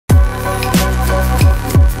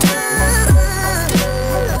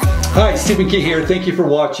Hi, Stephen Key here. Thank you for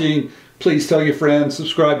watching. Please tell your friends,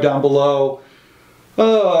 subscribe down below.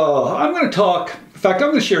 I'm going to talk, in fact, I'm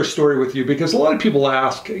going to share a story with you because a lot of people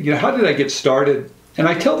ask, how did I get started? And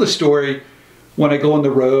I tell the story when I go on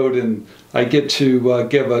the road and I get to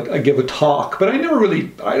give a talk, but I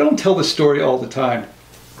don't tell the story all the time.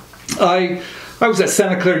 I was at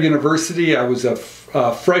Santa Clara University. I was a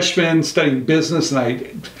freshman studying business, and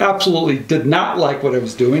I absolutely did not like what I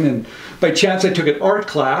was doing. And by chance, I took an art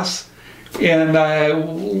class, and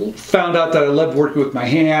I found out that I loved working with my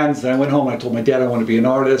hands. And I went home and I told my dad I want to be an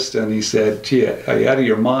artist, and he said, "Gee, are you out of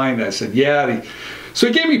your mind?" And I said, "Yeah." So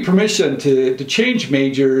he gave me permission to change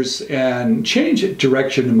majors and change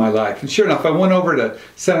direction in my life. And sure enough, I went over to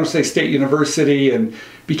San Jose State University and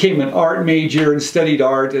became an art major and studied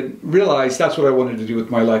art and realized that's what I wanted to do with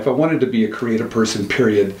my life. I wanted to be a creative person,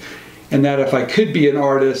 period. And that if I could be an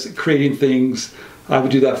artist creating things, I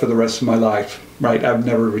would do that for the rest of my life, right? I would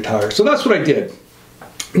never retire. So that's what I did.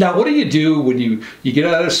 Now, what do you do when you get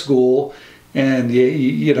out of school and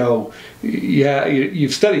you've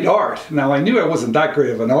studied art? Now, I knew I wasn't that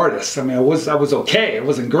great of an artist. I mean, I was okay. It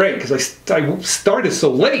wasn't great because I started so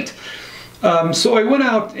late. So I went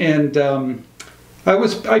out and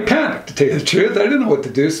I panicked, to tell you the truth. I didn't know what to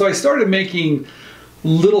do. So I started making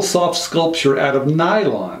little soft sculpture out of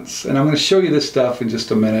nylons, and I'm going to show you this stuff in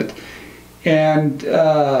just a minute. And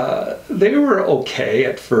they were okay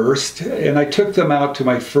at first, and I took them out to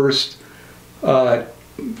my first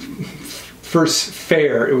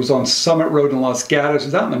fair. It was on Summit Road in Los Gatos. It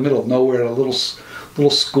was out in the middle of nowhere at a little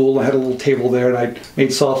school. I had a little table there, and I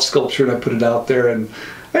made soft sculpture and I put it out there, and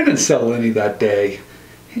I didn't sell any that day.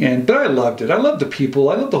 But I loved it. I loved the people.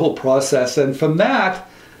 I loved the whole process. And from that,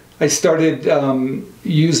 I started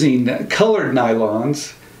using colored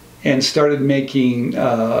nylons and started making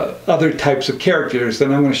other types of characters.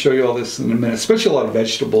 And I'm going to show you all this in a minute, especially a lot of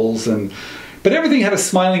vegetables. But everything had a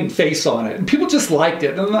smiling face on it, and people just liked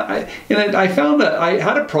it. And I found that I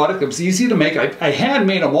had a product that was easy to make. I hand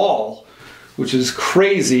made them all, which is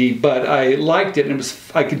crazy, but I liked it, and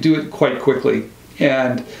I could do it quite quickly.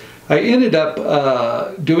 And I ended up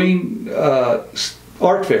doing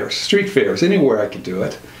art fairs, street fairs, anywhere I could do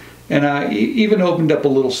it. And I even opened up a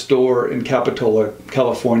little store in Capitola,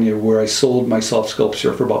 California, where I sold my soft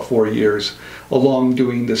sculpture for about 4 years, along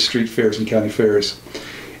doing the street fairs and county fairs.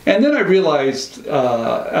 And then I realized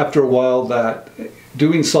after a while that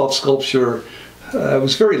doing soft sculpture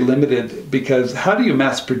was very limited, because how do you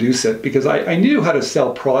mass produce it? Because I knew how to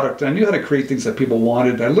sell product, and I knew how to create things that people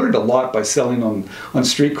wanted. I learned a lot by selling on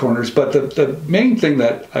street corners, but the main thing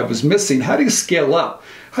that I was missing, how do you scale up?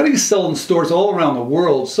 How do you sell in stores all around the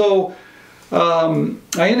world? So I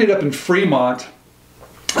ended up in Fremont,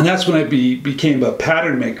 and that's when I became a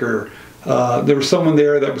pattern maker. There was someone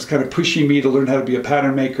there that was kind of pushing me to learn how to be a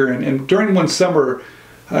pattern maker, and during one summer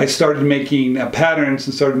I started making patterns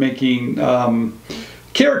and started making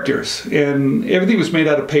characters, and everything was made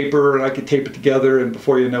out of paper, and I could tape it together, and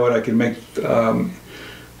before you know it, I could make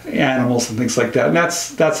animals and things like that. And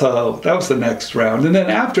that was the next round. And then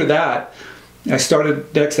after that, I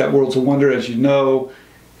started next at Worlds of Wonder, as you know.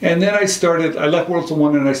 And then I left Worlds of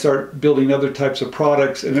Wonder and I started building other types of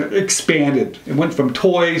products, and it expanded. It went from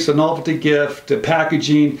toys to novelty gift to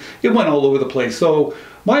packaging. It went all over the place. So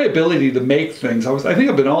my ability to make things, I think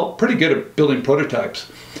I've been pretty good at building prototypes.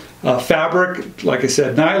 Fabric, like I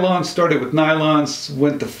said, nylon, started with nylons,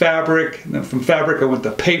 went to fabric, and then from fabric I went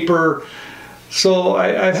to paper. So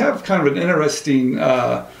I have kind of an interesting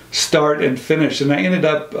start and finish, and I ended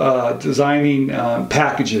up designing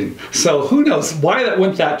packaging. So who knows why that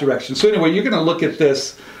went that direction. So anyway, you're going to look at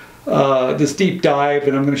this deep dive,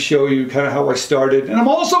 and I'm going to show you kind of how I started. And I'm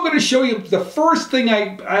also going to show you the first thing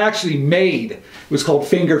I actually made. It was called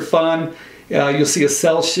Finger Fun. You'll see a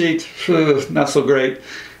sell sheet, not so great.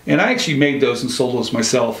 And I actually made those and sold those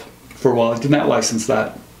myself for a while. I did not license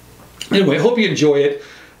that. Anyway, I hope you enjoy it.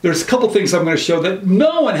 There's a couple things I'm going to show that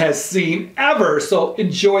no one has seen ever, so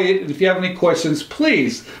enjoy it. And if you have any questions,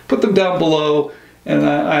 please put them down below. And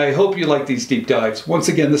I hope you like these deep dives. Once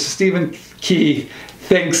again, this is Stephen Key.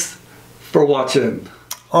 Thanks for watching.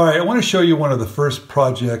 All right, I want to show you one of the first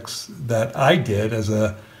projects that I did as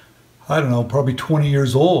I don't know, probably 20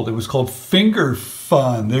 years old. It was called Finger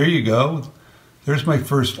Fun. There you go. There's my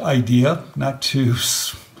first idea. Not too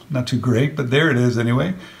great, but there it is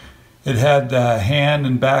anyway. It had hand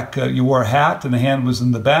and back. You wore a hat and the hand was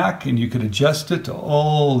in the back, and you could adjust it to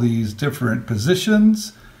all these different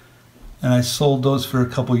positions. And I sold those for a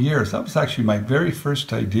couple years. That was actually my very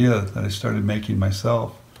first idea that I started making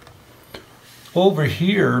myself. Over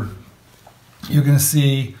here, you're going to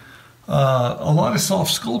see a lot of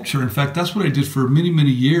soft sculpture. In fact, that's what I did for many,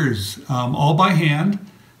 many years, all by hand.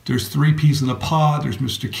 There's 3 peas in a pod. There's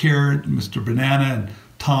Mr. Carrot, Mr. Banana, and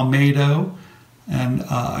Tomato. And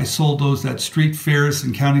I sold those at street fairs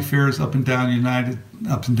and county fairs up and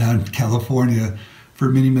down California for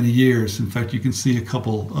many, many years. In fact, you can see a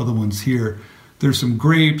couple other ones here. There's some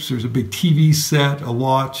grapes, there's a big TV set, a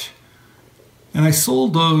watch. And I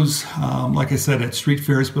sold those, like I said, at street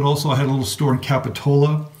fairs, but also I had a little store in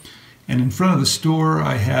Capitola. And in front of the store,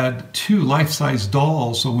 I had 2 life-size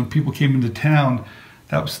dolls. So when people came into town,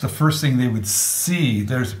 that was the first thing they would see.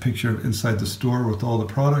 There's a picture inside the store with all the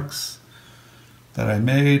products that I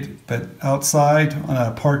made. But outside on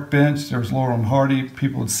a park bench, there was Laurel and Hardy.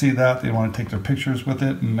 People would see that. They'd want to take their pictures with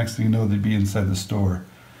it. And next thing you know, they'd be inside the store.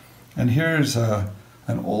 And here's an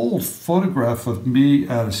old photograph of me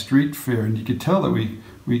at a street fair. And you could tell that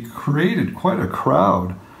we created quite a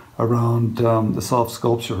crowd around the soft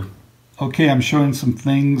sculpture. Okay, I'm showing some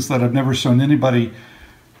things that I've never shown anybody.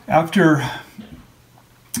 After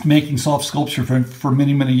making soft sculpture for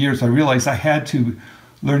many, many years, I realized I had to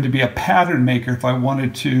learn to be a pattern maker if I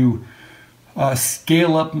wanted to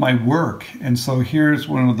scale up my work. And so here's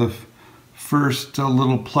one of the first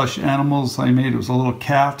little plush animals I made. It was a little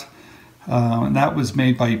cat, and that was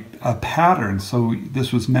made by a pattern. So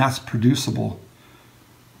this was mass producible.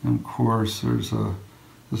 And of course, this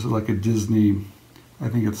is like a Disney, I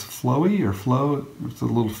think it's Floey or Flo. It's a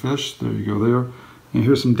little fish. There you go there. And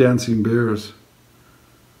here's some dancing bears.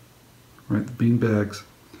 Right, the bean bags.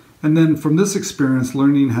 And then from this experience,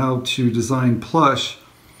 learning how to design plush,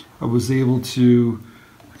 I was able to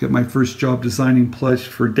get my first job designing plush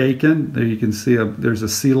for Dakin. There you can see there's a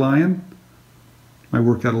sea lion. I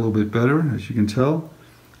worked out a little bit better, as you can tell.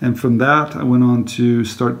 And from that, I went on to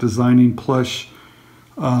start designing plush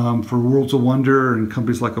for Worlds of Wonder and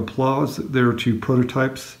companies like Applause. There are 2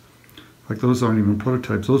 prototypes. Like those aren't even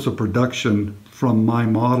prototypes. Those are production from my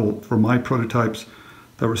model, from my prototypes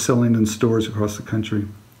that were selling in stores across the country.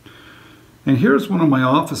 And here's one of my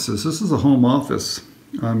offices. This is a home office.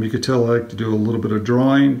 You could tell I like to do a little bit of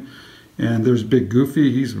drawing. And there's Big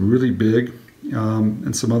Goofy. He's really big,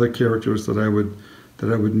 and some other characters that I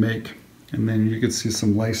would make. And then you could see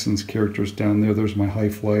some licensed characters down there. There's my high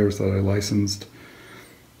flyers that I licensed.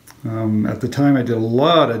 At the time, I did a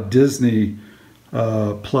lot of Disney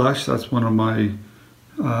plush. That's one of my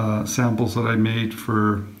samples that I made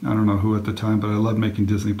for, I don't know who at the time, but I loved making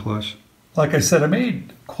Disney plush. Like I said, I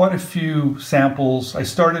made quite a few samples. I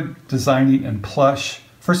started designing in plush.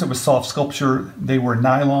 First it was soft sculpture. They were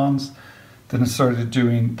nylons. Then I started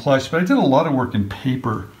doing plush, but I did a lot of work in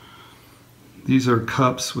paper. These are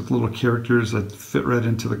cups with little characters that fit right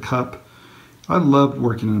into the cup. I loved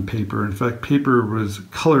working in paper. In fact,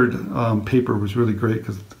 colored paper was really great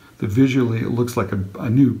because visually it looks like a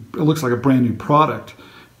brand new product,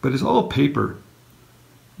 but it's all paper.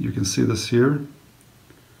 You can see this here.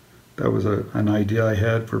 That was an idea I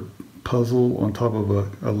had for puzzle on top of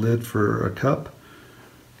a lid for a cup.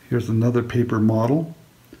 Here's another paper model.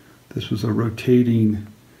 This was a rotating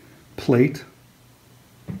plate.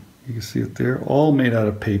 You can see it there, all made out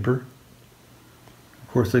of paper. Of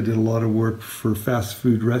course, I did a lot of work for fast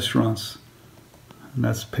food restaurants. And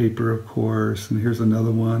that's paper, of course. And here's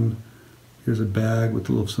another one. Here's a bag with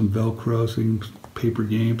some Velcro, some paper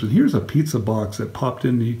games. And here's a pizza box that popped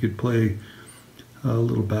in and you could play a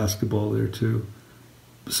little basketball there too.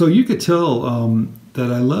 So you could tell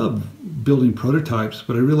that I love building prototypes,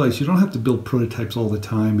 but I realized you don't have to build prototypes all the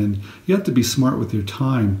time, and you have to be smart with your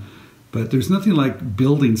time. But there's nothing like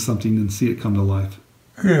building something and see it come to life.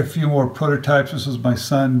 Here are a few more prototypes. This was my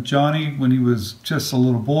son Johnny when he was just a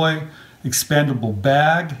little boy. Expandable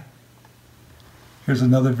bag. Here's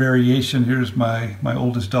another variation. Here's my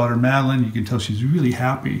oldest daughter Madeline. You can tell she's really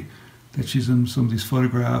happy that she's in some of these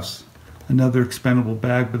photographs. Another expandable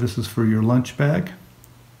bag, but this is for your lunch bag.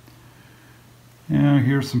 And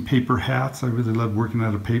here's some paper hats. I really love working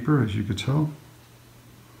out of paper, as you could tell.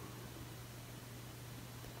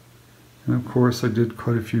 And of course, I did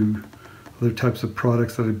quite a few other types of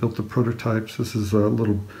products that I built the prototypes. This is a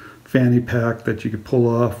little fanny pack that you could pull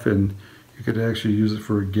off, and you could actually use it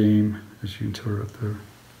for a game, as you can tell right there.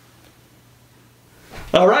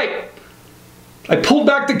 All right, I pulled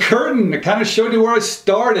back the curtain. I kind of showed you where I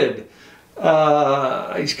started.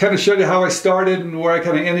 I kind of showed you how I started and where I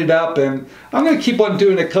kind of ended up, and I'm going to keep on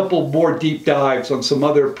doing a couple more deep dives on some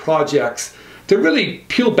other projects to really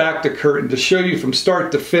peel back the curtain, to show you from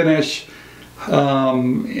start to finish,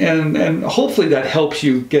 and hopefully that helps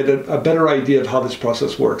you get a better idea of how this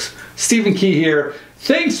process works. Stephen Key here.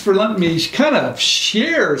 Thanks for letting me kind of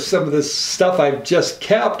share some of this stuff I've just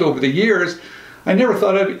kept over the years. I never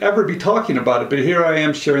thought I'd ever be talking about it, but here I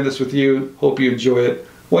am sharing this with you. Hope you enjoy it.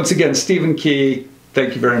 Once again, Stephen Key,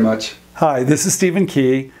 thank you very much. Hi, this is Stephen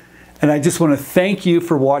Key, and I just want to thank you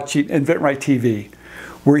for watching InventRight TV.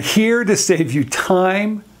 We're here to save you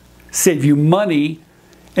time, save you money,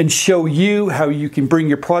 and show you how you can bring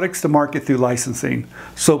your products to market through licensing.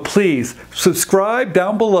 So please subscribe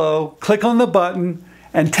down below, click on the button,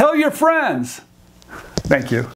 and tell your friends. Thank you.